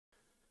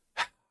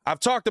I've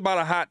talked about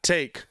a hot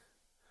take.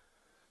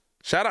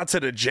 Shout out to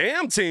the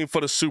Jam team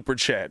for the super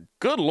chat.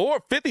 Good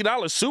Lord,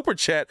 $50 super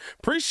chat.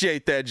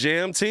 Appreciate that,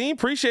 Jam team.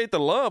 Appreciate the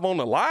love on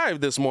the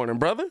live this morning,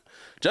 brother.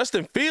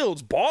 Justin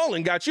Fields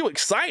balling got you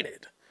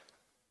excited.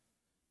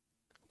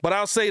 But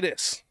I'll say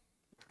this,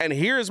 and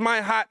here's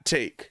my hot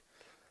take.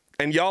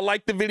 And y'all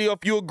like the video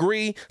if you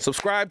agree.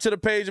 Subscribe to the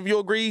page if you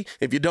agree.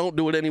 If you don't,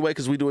 do it anyway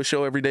because we do a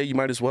show every day. You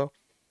might as well.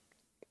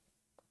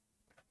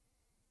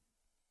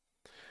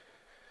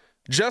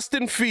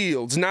 Justin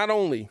Fields not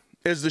only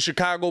is the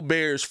Chicago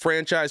Bears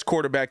franchise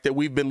quarterback that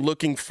we've been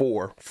looking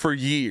for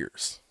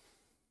years,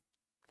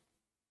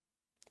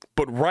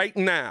 but right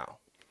now,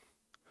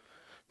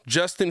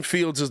 Justin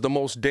Fields is the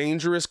most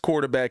dangerous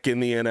quarterback in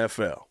the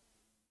NFL.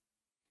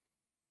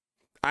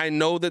 I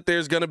know that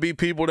there's going to be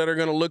people that are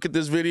going to look at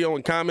this video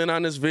and comment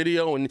on this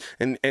video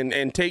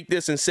and take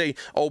this and say,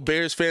 oh,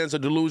 Bears fans are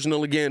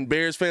delusional again.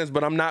 Bears fans,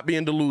 but I'm not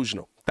being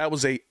delusional. That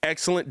was an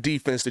excellent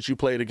defense that you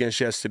played against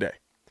yesterday.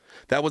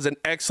 That was an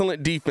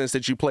excellent defense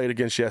that you played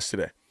against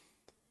yesterday.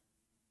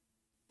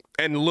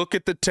 And look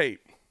at the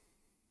tape.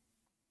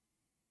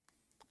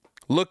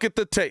 Look at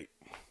the tape.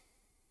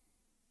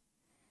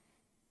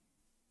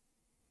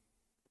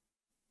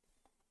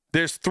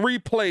 There's 3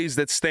 plays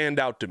that stand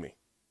out to me.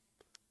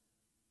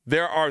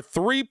 There are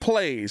 3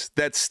 plays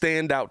that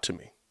stand out to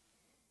me.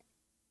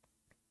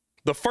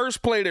 The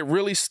first play that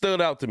really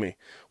stood out to me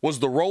was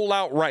the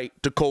rollout right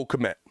to Cole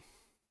Kmet.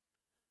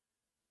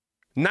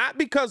 Not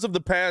because of the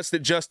pass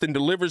that Justin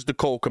delivers to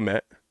Cole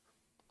Kmet,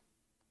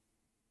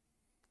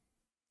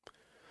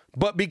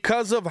 but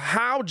because of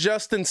how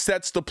Justin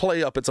sets the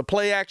play up. It's a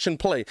play-action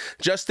play.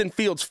 Justin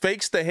Fields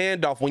fakes the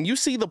handoff. When you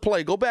see the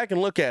play, go back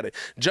and look at it.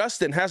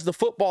 Justin has the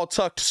football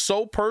tucked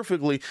so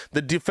perfectly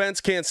the defense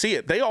can't see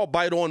it. They all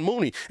bite on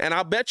Mooney, and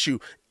I bet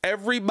you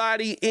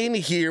everybody in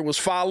here was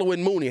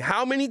following Mooney.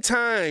 How many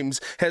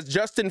times has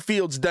Justin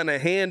Fields done a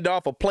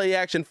handoff, a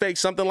play-action fake,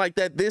 something like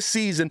that this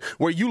season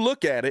where you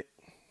look at it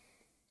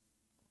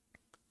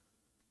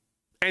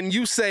and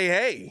you say,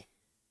 hey,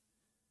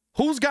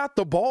 who's got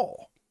the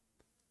ball?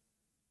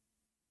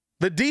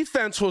 The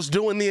defense was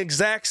doing the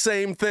exact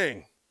same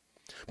thing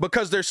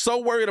because they're so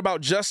worried about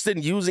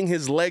Justin using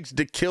his legs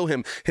to kill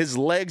him. His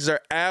legs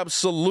are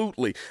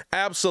absolutely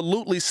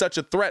such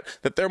a threat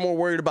that they're more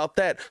worried about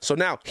that. So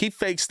now he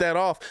fakes that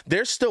off.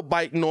 They're still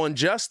biting on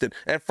Justin.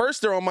 At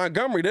first they're on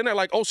Montgomery. Then they're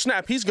like, oh,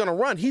 snap, he's going to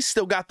run. He's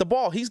still got the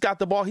ball. He's got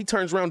the ball. He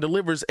turns around,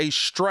 delivers a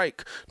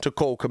strike to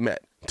Cole Kmet.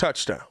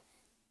 Touchdown.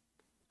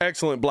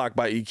 Excellent block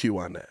by EQ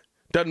on that.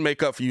 Doesn't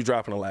make up for you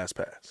dropping the last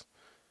pass.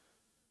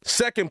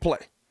 Second play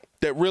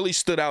that really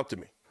stood out to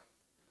me.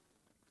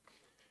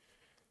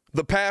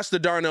 The pass to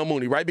Darnell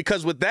Mooney, right?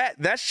 Because with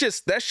that's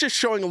just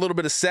showing a little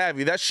bit of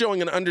savvy. That's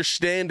showing an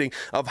understanding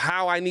of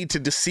how I need to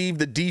deceive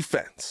the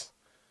defense.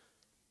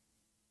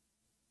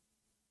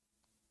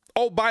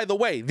 Oh, by the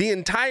way, the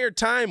entire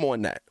time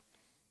on that,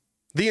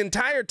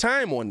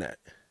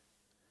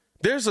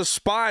 there's a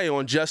spy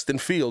on Justin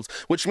Fields,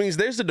 which means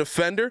there's a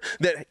defender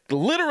that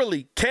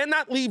literally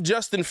cannot leave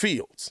Justin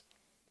Fields.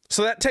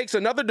 So that takes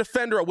another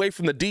defender away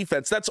from the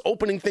defense. That's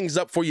opening things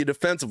up for you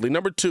defensively.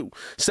 Number 2,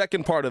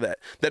 second part of that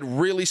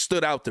really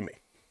stood out to me.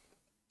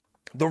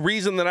 The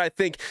reason that I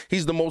think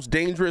he's the most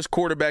dangerous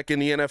quarterback in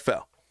the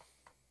NFL.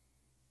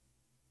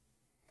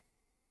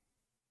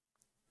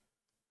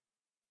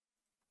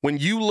 When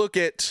you look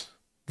at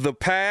the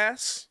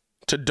pass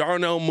to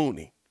Darnell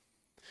Mooney,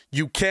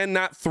 you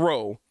cannot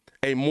throw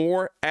a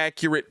more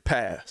accurate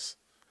pass.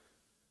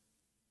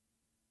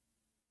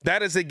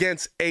 That is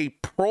against a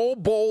Pro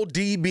Bowl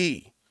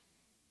DB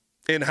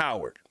in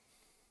Howard.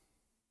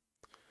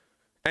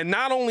 And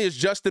not only is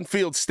Justin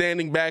Fields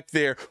standing back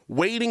there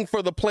waiting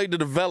for the play to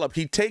develop,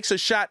 he takes a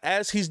shot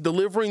as he's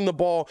delivering the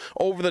ball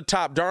over the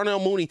top. Darnell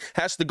Mooney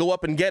has to go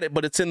up and get it,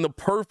 but it's in the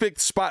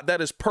perfect spot.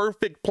 That is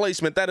perfect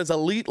placement. That is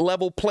elite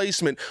level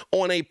placement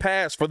on a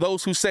pass. For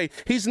those who say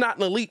he's not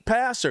an elite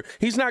passer,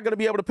 he's not going to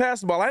be able to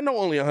pass the ball. I know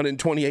only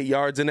 128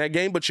 yards in that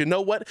game, but you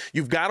know what?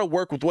 You've got to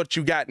work with what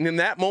you got. And in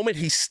that moment,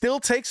 he still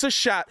takes a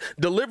shot,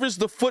 delivers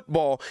the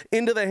football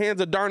into the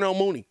hands of Darnell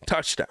Mooney.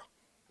 Touchdown.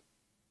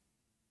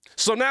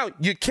 So now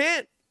you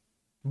can't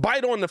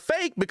bite on the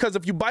fake, because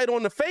if you bite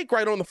on the fake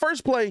right on the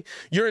first play,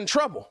 you're in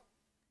trouble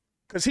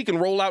because he can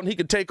roll out and he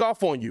can take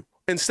off on you.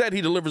 Instead,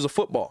 he delivers a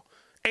football.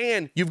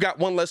 And you've got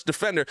one less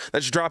defender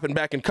that's dropping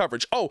back in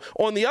coverage. Oh,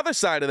 on the other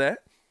side of that,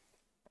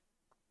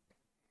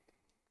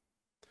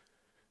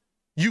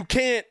 you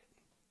can't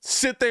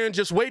sit there and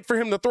just wait for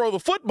him to throw the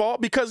football,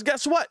 because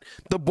guess what?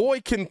 The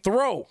boy can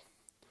throw.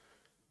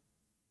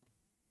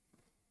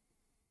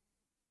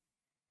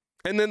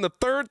 And then the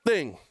third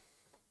thing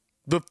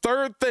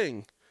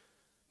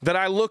that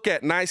I look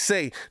at and I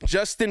say,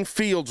 Justin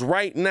Fields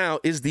right now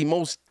is the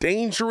most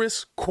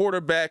dangerous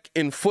quarterback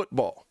in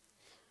football.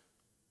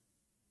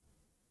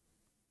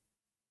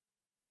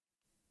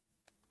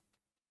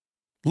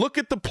 Look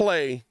at the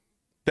play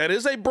that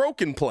is a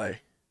broken play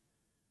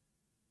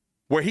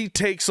where he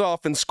takes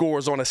off and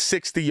scores on a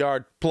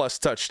 60-yard plus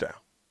touchdown.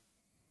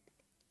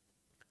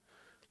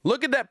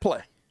 Look at that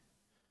play.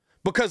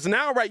 Because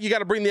now, right, you got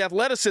to bring the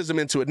athleticism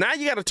into it. Now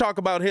you got to talk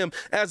about him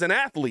as an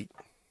athlete.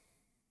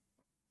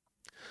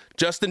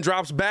 Justin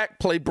drops back,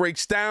 play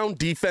breaks down,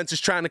 defense is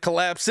trying to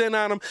collapse in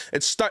on him.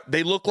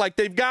 They look like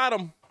they've got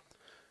him.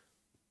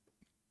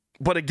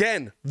 But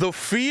again, the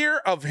fear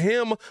of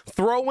him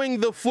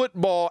throwing the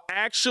football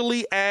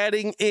actually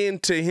adding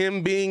into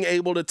him being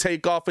able to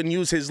take off and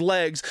use his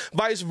legs.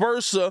 Vice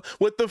versa,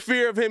 with the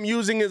fear of him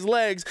using his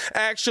legs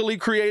actually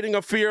creating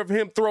a fear of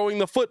him throwing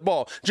the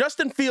football.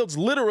 Justin Fields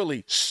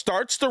literally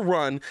starts to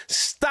run,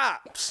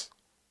 stops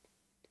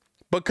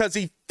because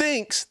he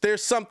thinks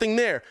there's something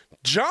there.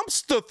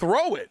 Jumps to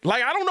throw it.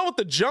 Like, I don't know what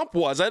the jump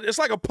was. It's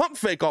like a pump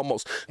fake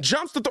almost.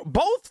 Jumps to throw.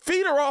 Both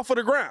feet are off of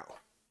the ground.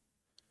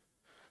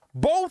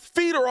 Both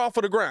feet are off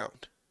of the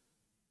ground.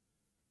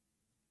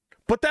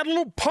 But that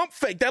little pump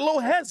fake, that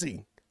little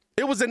hezzy,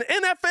 it was an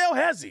NFL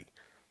hezzy.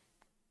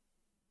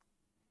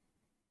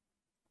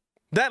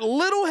 That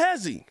little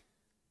hezzy,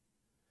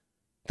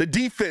 the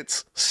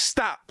defense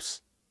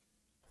stops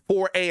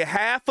for a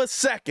half a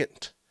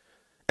second,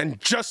 and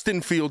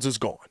Justin Fields is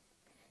gone.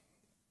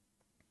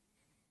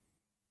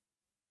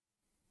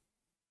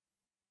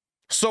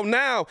 So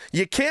now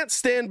you can't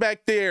stand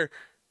back there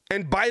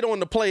and bite on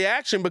the play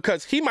action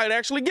because he might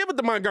actually give it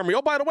to Montgomery.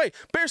 Oh, by the way,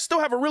 Bears still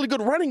have a really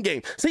good running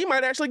game, so he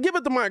might actually give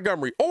it to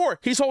Montgomery. Or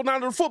he's holding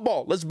on to the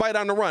football. Let's bite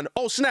on the run.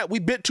 Oh, snap, we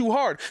bit too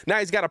hard. Now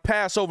he's got a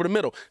pass over the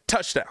middle.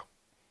 Touchdown.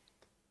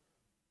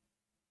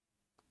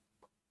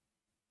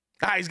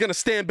 He's going to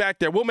stand back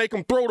there. We'll make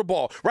him throw the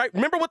ball, right?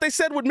 Remember what they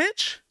said with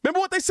Mitch?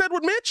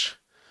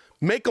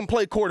 Make him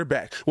play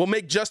quarterback. We'll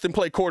make Justin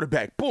play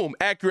quarterback. Boom,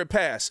 accurate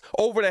pass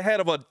over the head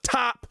of a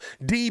top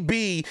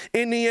DB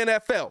in the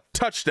NFL.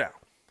 Touchdown.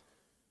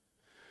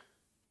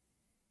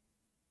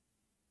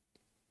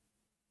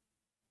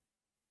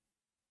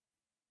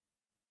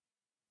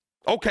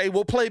 Okay,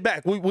 we'll play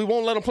back. We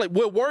won't let him play.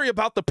 We'll worry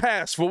about the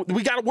pass.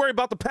 We got to worry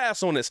about the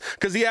pass on this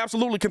because he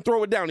absolutely can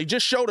throw it down. He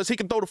just showed us he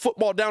can throw the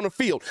football down the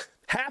field.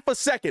 Half a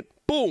second,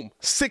 boom,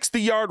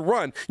 60-yard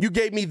run. You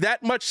gave me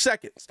that much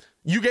seconds.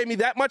 You gave me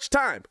that much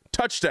time.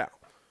 Touchdown.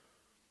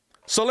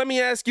 So let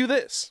me ask you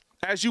this.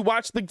 As you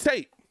watch the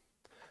tape,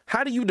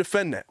 how do you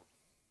defend that?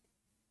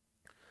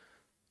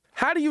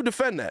 How do you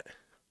defend that?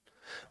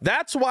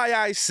 That's why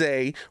I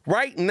say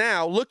right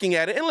now, looking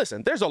at it, and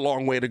listen, there's a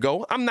long way to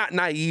go. I'm not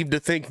naive to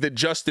think that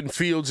Justin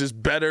Fields is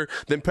better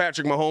than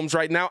Patrick Mahomes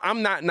right now.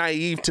 I'm not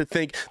naive to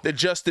think that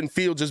Justin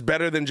Fields is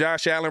better than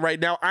Josh Allen right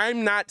now.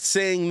 I'm not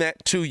saying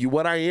that to you.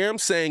 What I am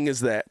saying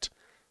is that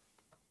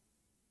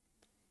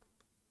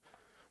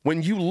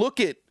when you look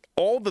at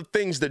all the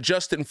things that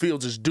Justin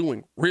Fields is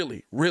doing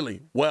really,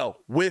 really well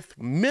with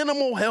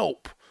minimal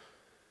help,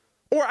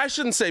 or I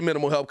shouldn't say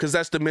minimal help because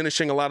that's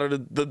diminishing a lot of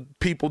the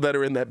people that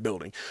are in that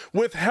building.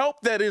 With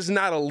help that is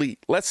not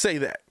elite. Let's say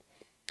that.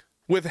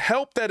 With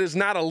help that is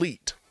not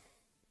elite.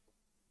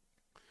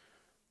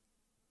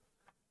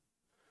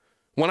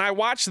 When I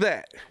watch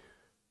that,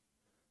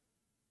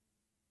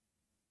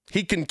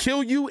 he can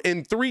kill you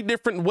in 3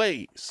 different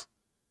ways.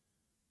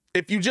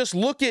 If you just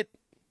look at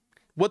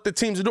what the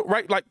teams do,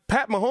 right? Like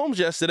Pat Mahomes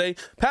yesterday,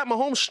 Pat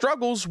Mahomes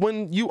struggles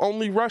when you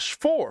only rush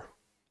 4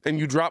 and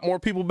you drop more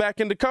people back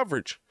into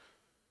coverage.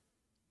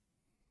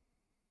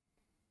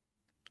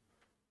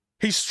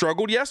 He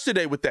struggled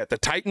yesterday with that. The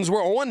Titans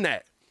were on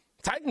that.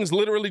 Titans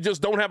literally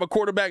just don't have a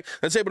quarterback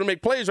that's able to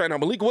make plays right now.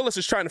 Malik Willis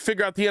is trying to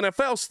figure out the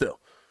NFL still.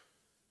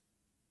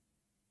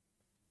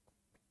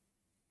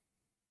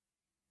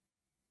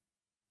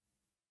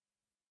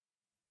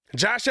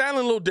 Josh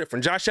Allen, a little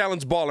different. Josh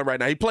Allen's balling right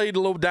now. He played a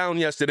little down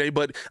yesterday,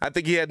 but I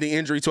think he had the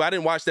injury, so I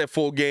didn't watch that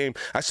full game.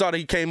 I saw that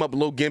he came up a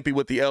little gimpy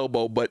with the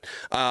elbow, but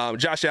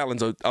Josh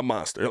Allen's a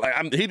monster.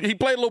 Like he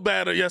played a little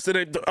better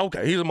yesterday.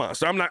 Okay, he's a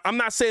monster. I'm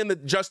not saying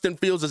that Justin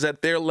Fields is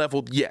at their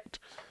level yet.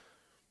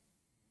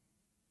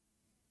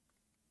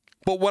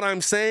 But what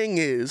I'm saying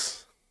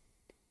is,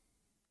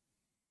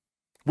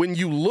 when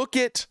you look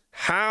at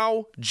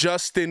how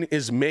Justin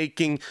is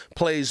making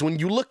plays, when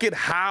you look at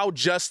how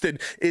Justin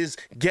is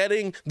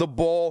getting the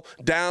ball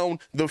down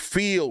the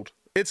field,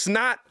 it's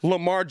not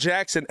Lamar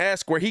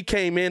Jackson-esque where he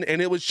came in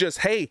and it was just,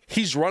 hey,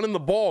 he's running the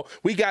ball.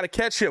 We got to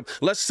catch him.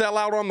 Let's sell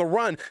out on the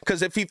run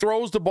because if he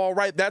throws the ball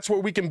right, that's where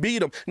we can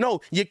beat him.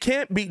 No, you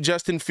can't beat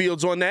Justin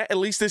Fields on that, at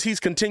least as he's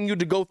continued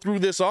to go through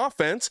this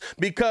offense,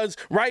 because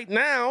right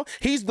now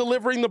he's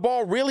delivering the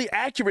ball really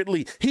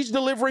accurately. He's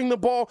delivering the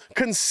ball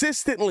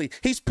consistently.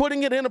 He's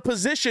putting it in a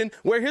position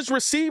where his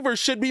receivers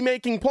should be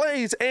making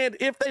plays, and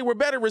if they were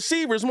better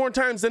receivers, more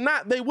times than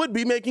not, they would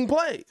be making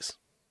plays.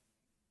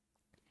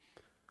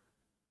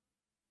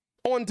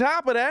 On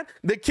top of that,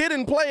 the kid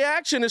in play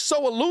action is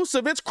so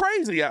elusive, it's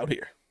crazy out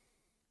here.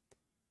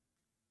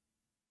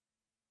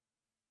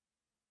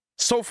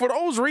 So for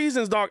those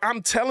reasons, dog,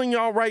 I'm telling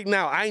y'all right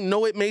now, I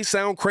know it may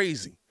sound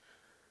crazy,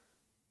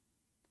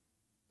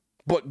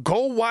 but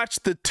go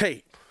watch the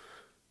tape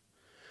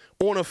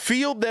on a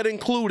field that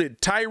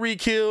included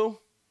Tyreek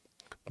Hill,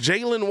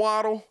 Jalen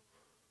Waddle.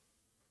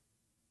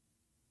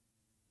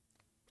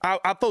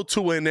 I'll throw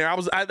 2 in there.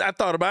 I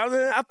thought about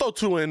it. I throw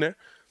 2 in there.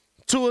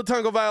 Tua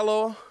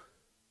Tagovailoa.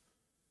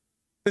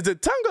 Is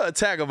it Tunga or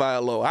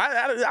Tagovailoa?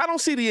 I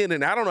don't see the end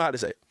in it. I don't know how to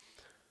say it.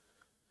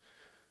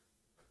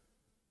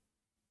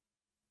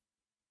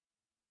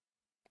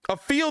 A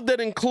field that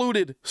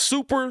included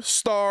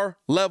superstar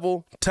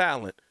level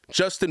talent.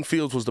 Justin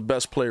Fields was the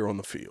best player on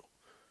the field.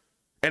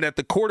 And at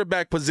the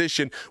quarterback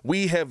position,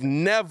 we have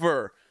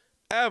never,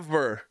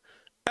 ever,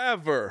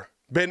 ever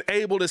been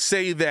able to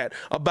say that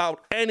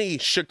about any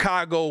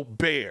Chicago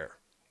Bear.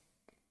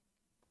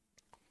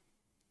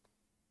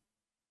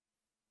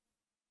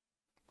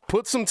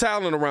 Put some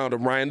talent around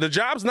him, Ryan. The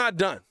job's not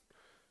done.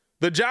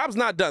 The job's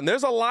not done.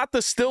 There's a lot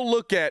to still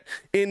look at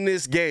in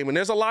this game, and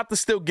there's a lot to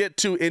still get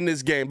to in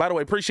this game. By the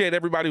way, appreciate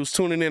everybody who's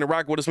tuning in and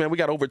rocking with us, man. We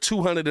got over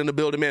 200 in the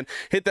building, man.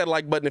 Hit that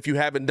like button if you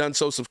haven't done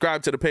so.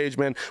 Subscribe to the page,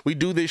 man. We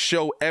do this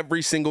show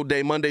every single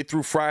day, Monday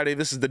through Friday.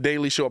 This is the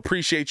Daily Show.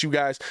 Appreciate you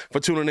guys for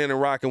tuning in and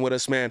rocking with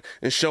us, man,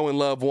 and showing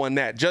love on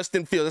that.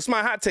 Justin Fields, that's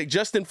my hot take.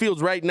 Justin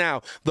Fields right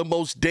now, the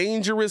most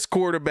dangerous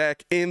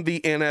quarterback in the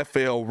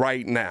NFL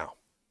right now.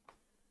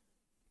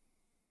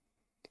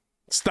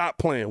 Stop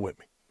playing with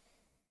me.